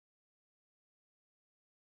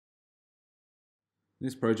In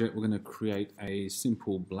this project, we're going to create a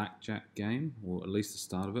simple blackjack game, or at least the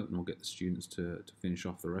start of it, and we'll get the students to finish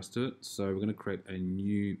off the rest of it. So we're going to create a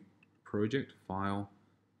new project, file,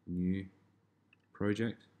 new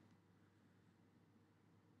project.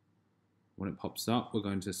 When it pops up, we're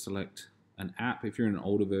going to select an app. If you're in an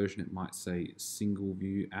older version, it might say single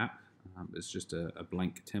view app. It's just a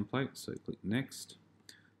blank template, so click next,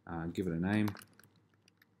 give it a name,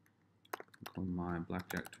 click on my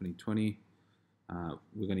Blackjack 2020.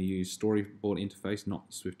 We're going to use storyboard interface, not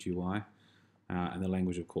Swift UI, and the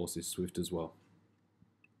language, of course, is Swift as well.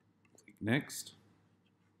 Click next.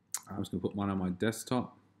 I'm just going to put one on my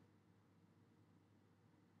desktop.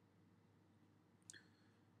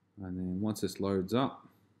 And then once this loads up,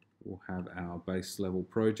 we'll have our base level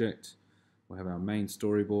project. We'll have our main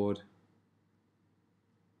storyboard.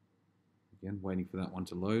 Again, waiting for that one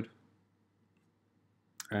to load.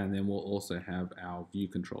 And then we'll also have our view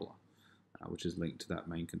controller, which is linked to that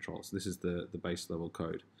main controller. So this is the base level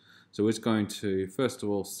code. So it's going to, first of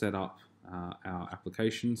all, set up our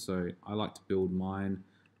application. So I like to build mine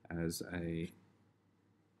as a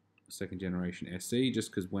second generation SE, just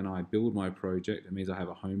because when I build my project, it means I have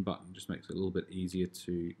a home button. It just makes it a little bit easier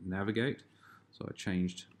to navigate. So I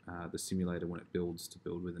changed the simulator when it builds to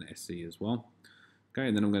build with an SE as well. Okay,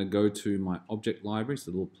 and then I'm going to go to my object library,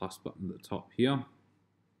 so the little plus button at the top here.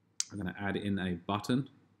 I'm going to add in a button.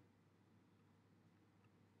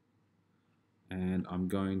 And I'm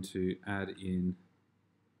going to add in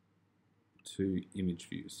 2 image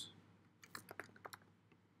views.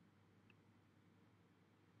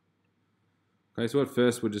 Okay, so at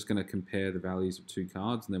first we're just going to compare the values of 2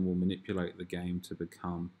 cards, and then we'll manipulate the game to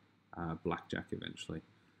become blackjack eventually.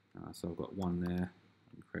 So I've got one there,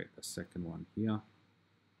 and create a second one here.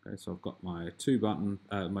 Okay, so I've got my 2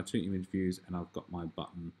 image views, and I've got my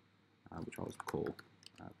button, which I'll call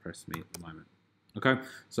press me at the moment. Okay,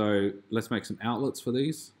 so let's make some outlets for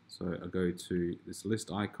these. So I go to this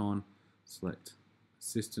list icon, select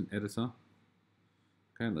Assistant Editor.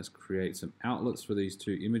 Okay, and let's create some outlets for these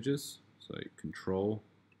 2 images. So Control,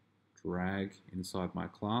 drag inside my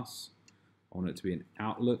class. I want it to be an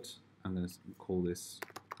outlet. I'm going to call this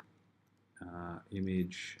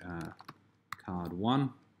image card 1.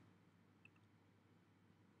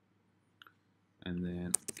 And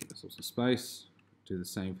then give us some space. Do the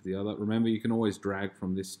same for the other. Remember, you can always drag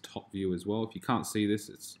from this top view as well. If you can't see this,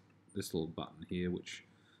 it's this little button here which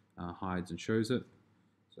hides and shows it.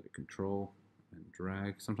 So Control and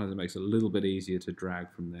drag. Sometimes it makes it a little bit easier to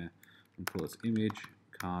drag from there. And call this image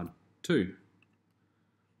card 2.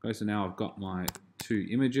 Okay, so now I've got my 2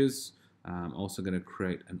 images. I'm also going to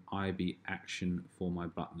create an IB action for my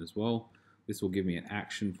button as well. This will give me an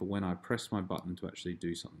action for when I press my button to actually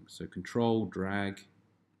do something. So Control, drag.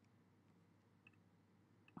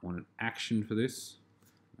 I want an action for this.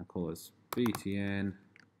 I'll call this BTN.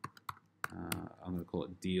 I'm going to call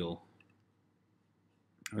it deal.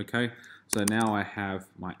 Okay, so now I have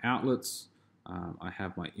my outlets. I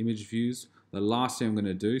have my image views. The last thing I'm going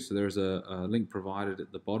to do, so there's a link provided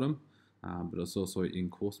at the bottom, but it's also in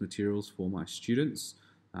course materials for my students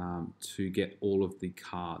to get all of the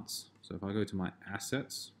cards. So if I go to my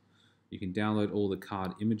assets, you can download all the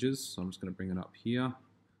card images. So I'm just going to bring it up here.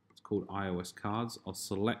 It's called iOS cards. I'll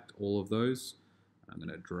select all of those. I'm going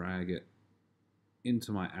to drag it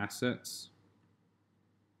into my assets.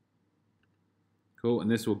 Cool,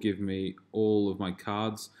 and this will give me all of my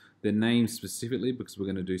cards. They're named specifically because we're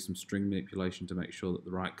going to do some string manipulation to make sure that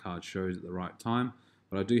the right card shows at the right time.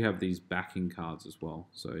 But I do have these backing cards as well.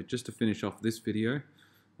 So just to finish off this video,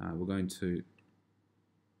 we're going to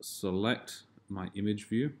select my image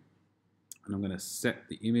view, and I'm going to set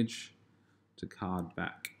the image to card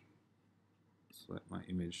back. Select my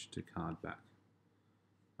image to card back.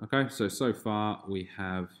 Okay, so far we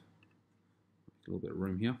have a little bit of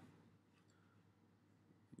room here.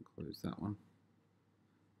 Close that one.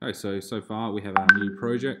 Okay, so far we have our new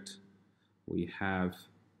project. We have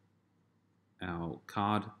our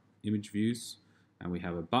card image views, and we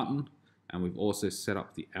have a button, and we've also set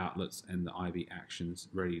up the outlets and the IB actions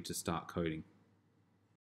ready to start coding.